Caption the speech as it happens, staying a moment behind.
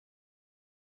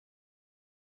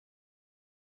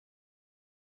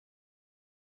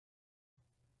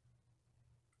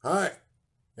Hi,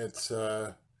 it's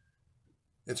uh,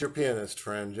 it's your pianist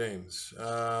friend James.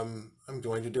 I'm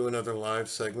going to do another live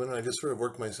segment. I just sort of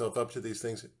work myself up to these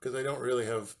things because I don't really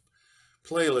have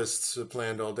playlists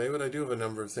planned all day, but I do have a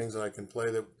number of things that I can play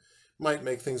that might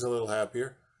make things a little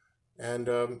happier. And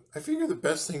I figure the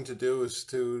best thing to do is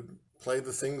to play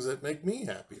the things that make me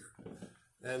happier.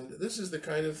 And this is the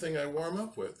kind of thing I warm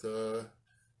up with.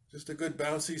 Just a good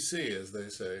bouncy C, as they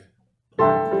say.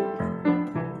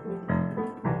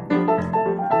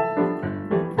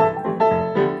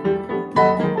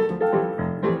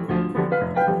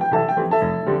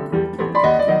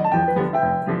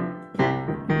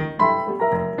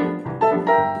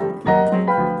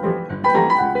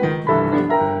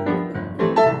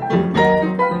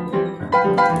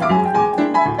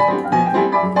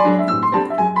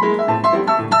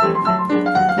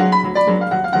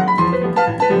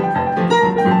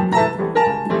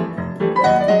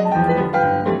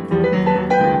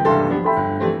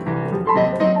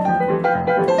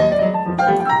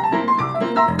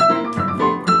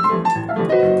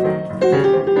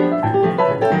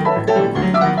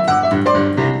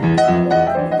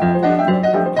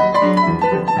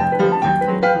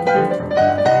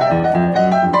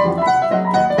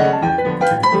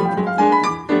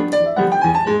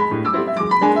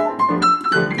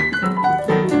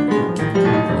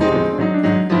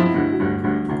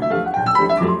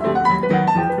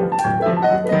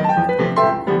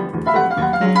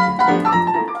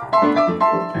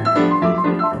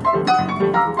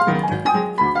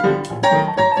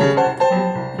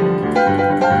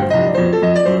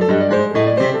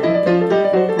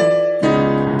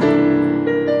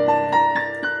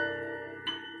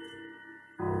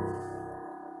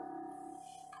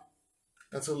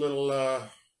 That's a little,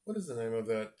 what is the name of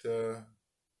that?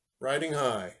 Riding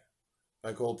High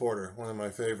by Cole Porter, one of my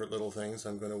favorite little things.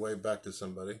 I'm going to wave back to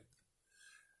somebody.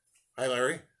 Hi,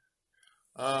 Larry.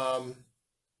 Um,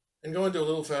 and going to a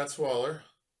little Fats Waller,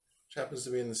 which happens to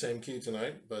be in the same key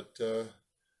tonight, but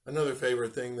another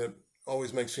favorite thing that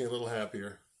always makes me a little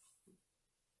happier.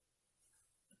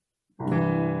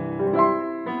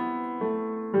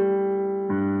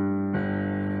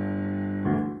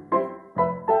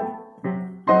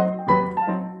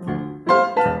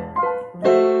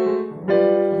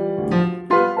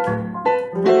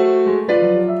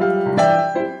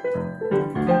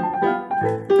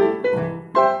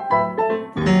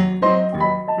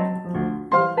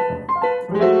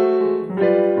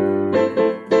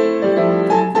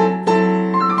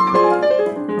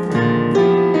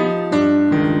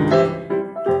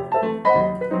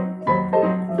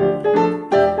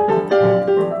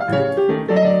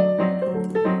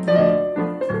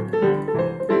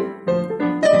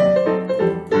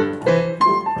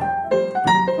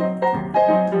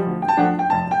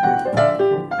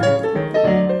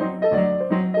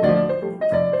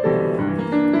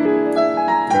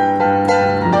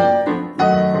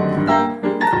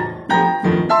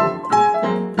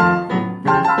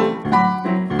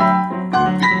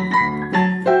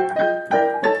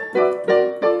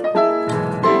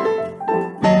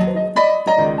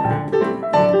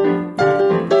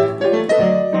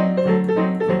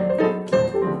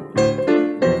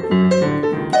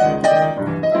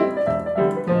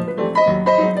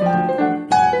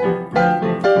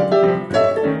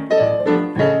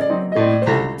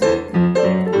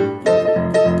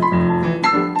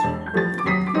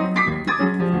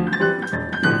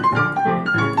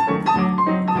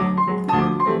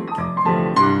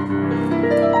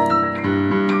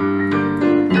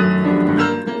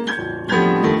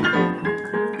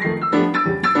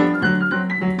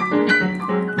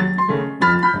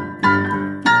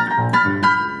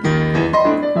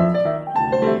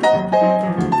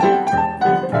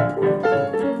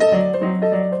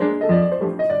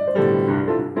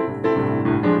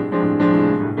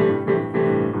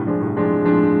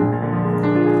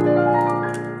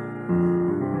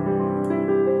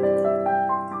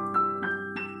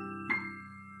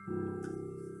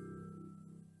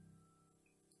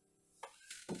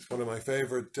 It's one of my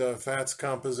favorite Fats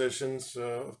compositions,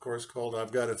 of course, called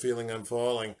I've Got a Feeling I'm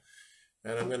Falling.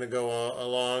 And I'm going to go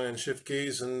along and shift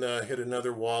keys and hit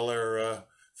another Waller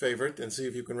favorite and see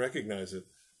if you can recognize it.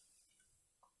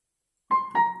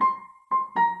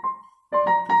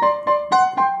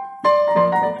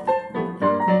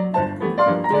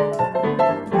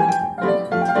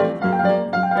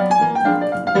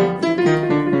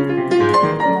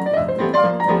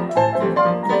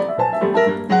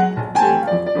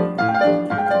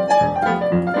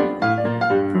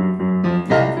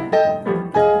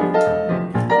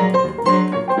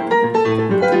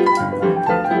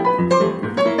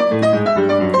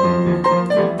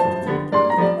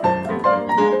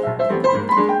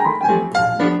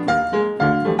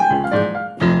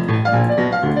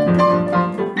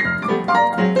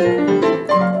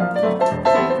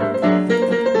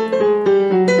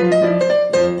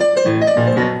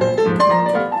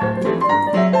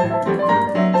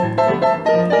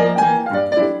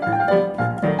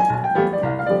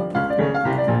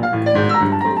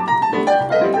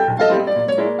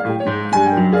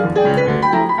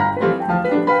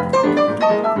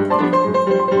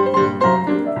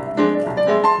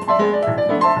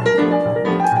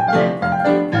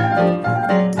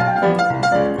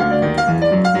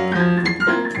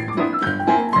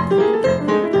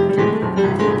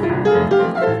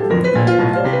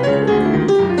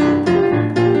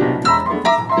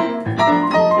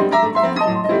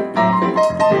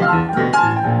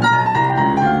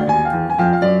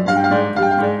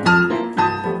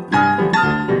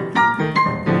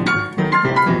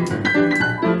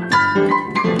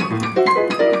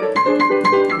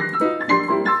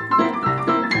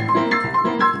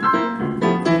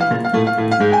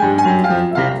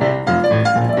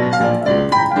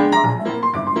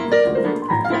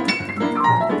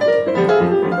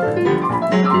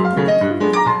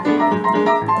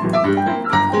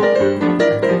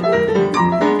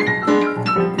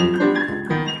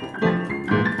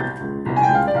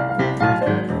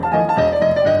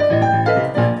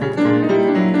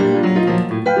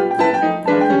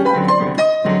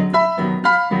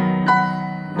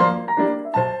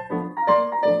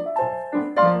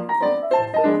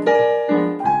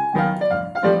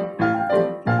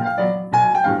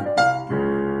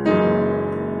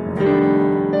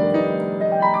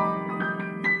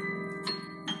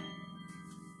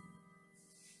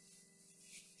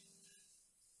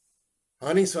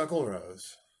 Honeysuckle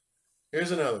Rose.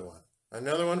 Here's another one.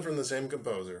 Another one from the same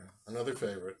composer. Another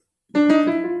favorite.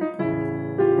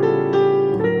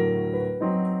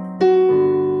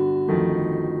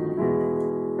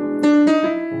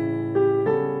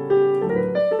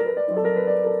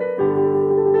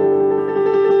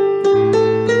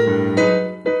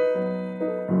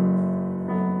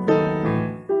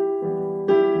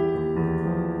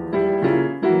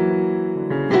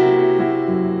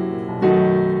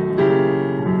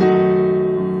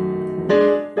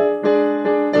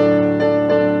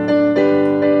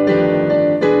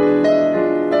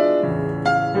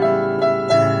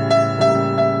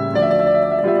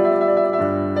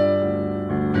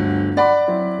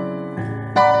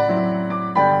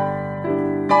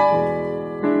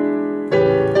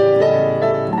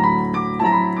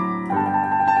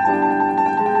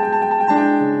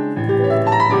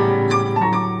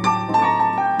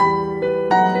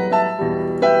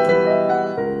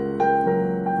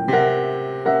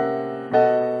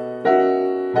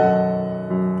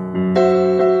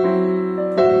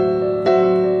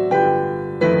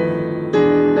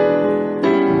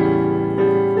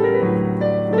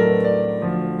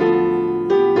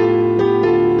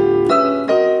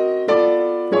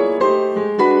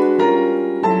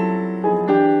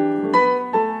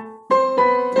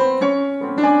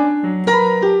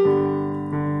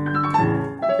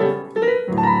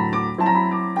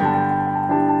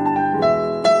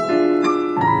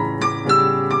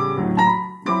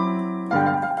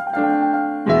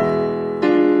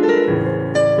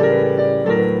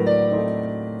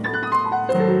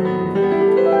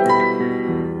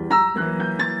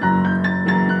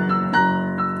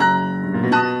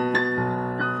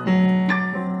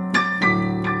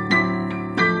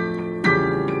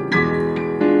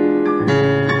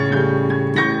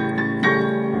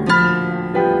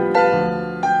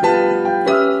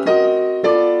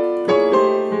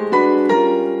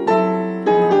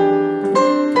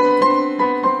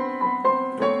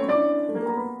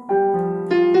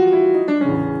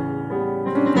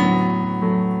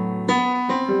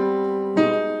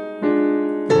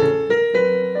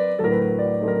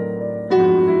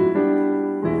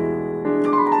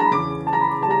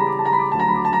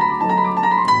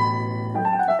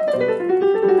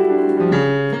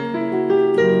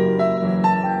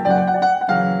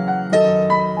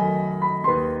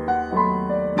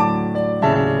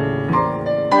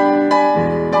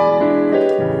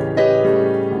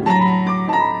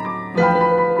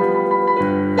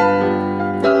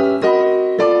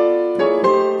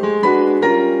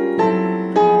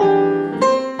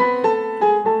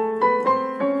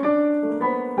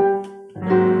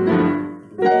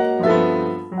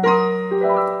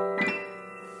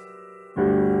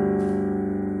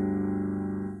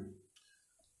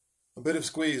 A bit of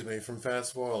Squeeze Me from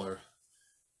Fats Waller.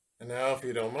 And now, if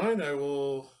you don't mind, I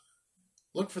will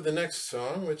look for the next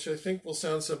song, which I think will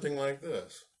sound something like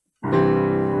this.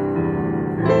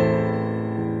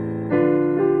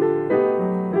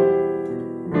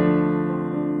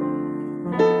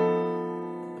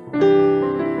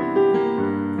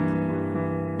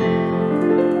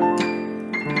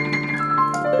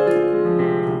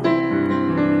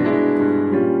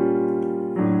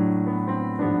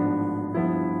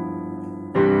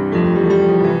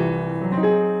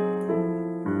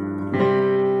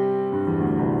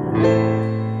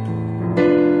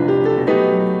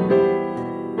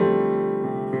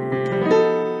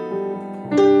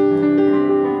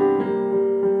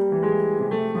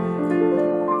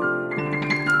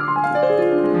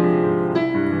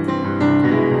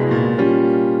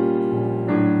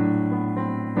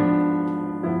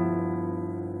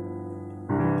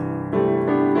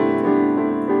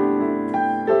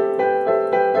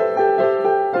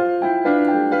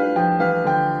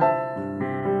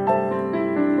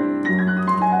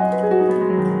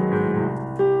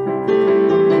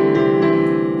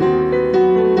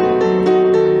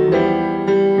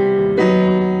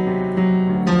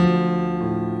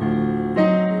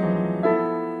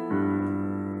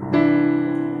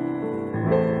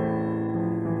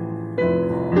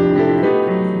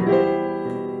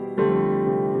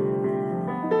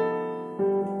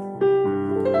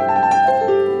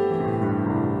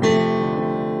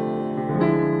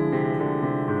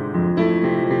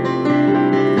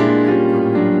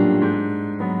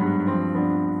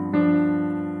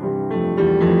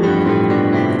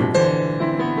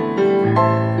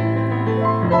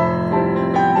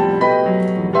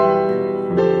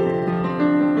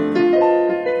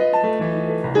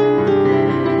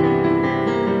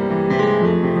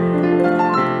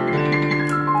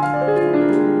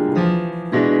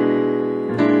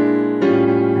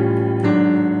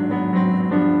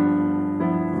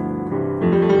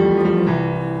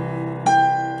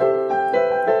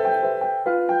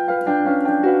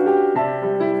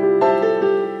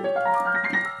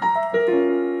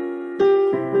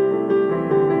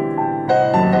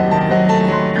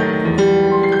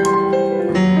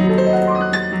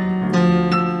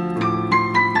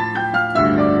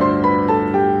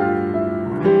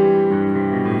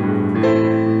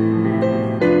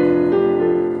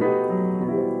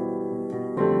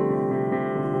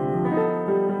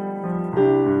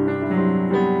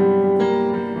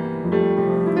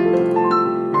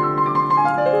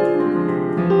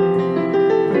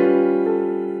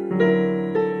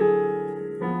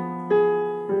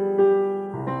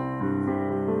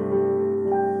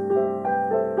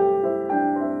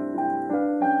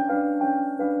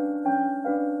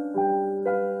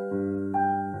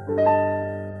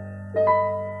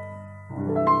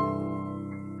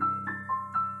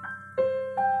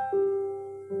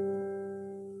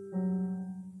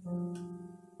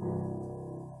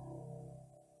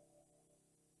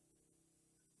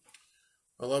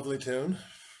 lovely tune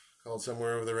called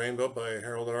Somewhere Over the Rainbow by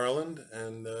Harold Arlen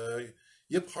and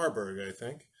Yip Harburg, I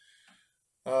think.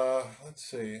 Let's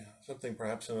see, something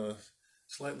perhaps in a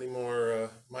slightly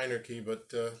more minor key,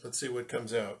 but let's see what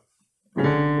comes out.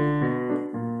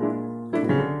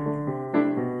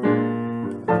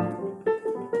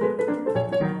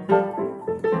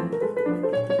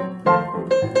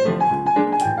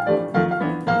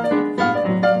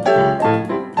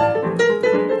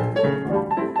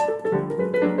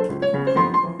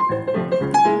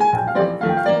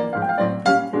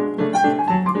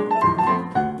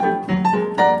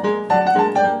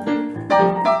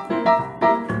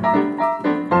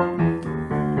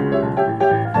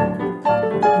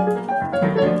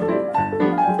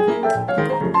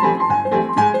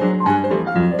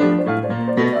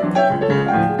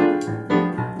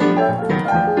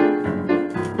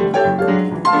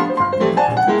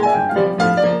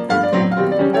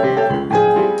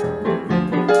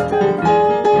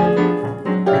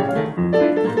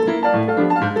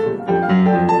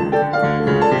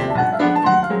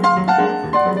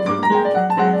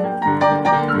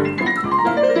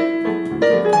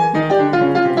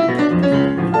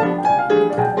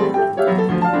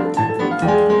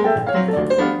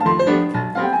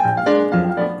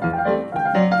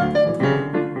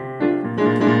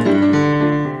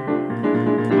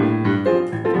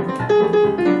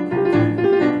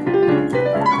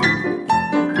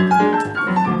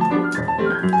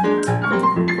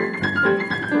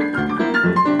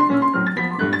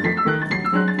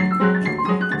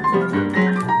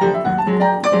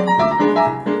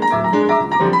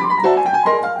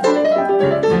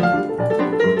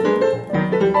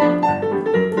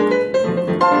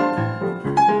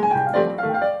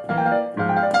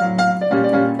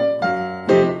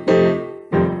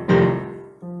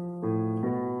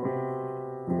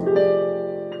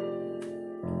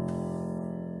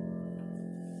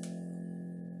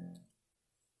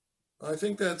 I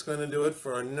think that's going to do it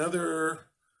for another,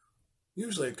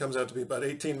 usually it comes out to be about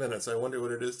 18 minutes. I wonder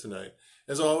what it is tonight.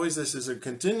 As always, this is a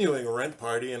continuing rent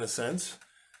party in a sense,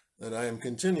 that I am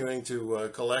continuing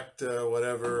to collect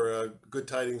whatever good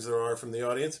tidings there are from the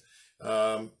audience.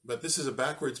 But this is a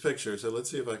backwards picture, so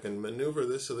let's see if I can maneuver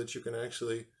this so that you can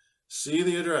actually see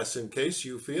the address in case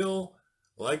you feel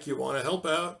like you want to help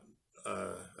out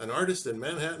an artist in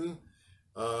Manhattan.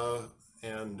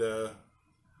 And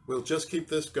we'll just keep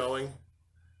this going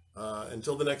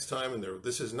until the next time. And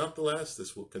this is not the last.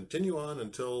 This will continue on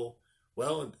until,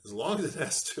 well, as long as it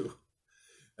has to.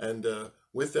 And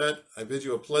with that, I bid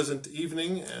you a pleasant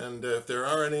evening. And if there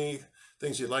are any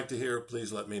things you'd like to hear,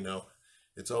 please let me know.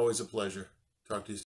 It's always a pleasure. Talk to you soon.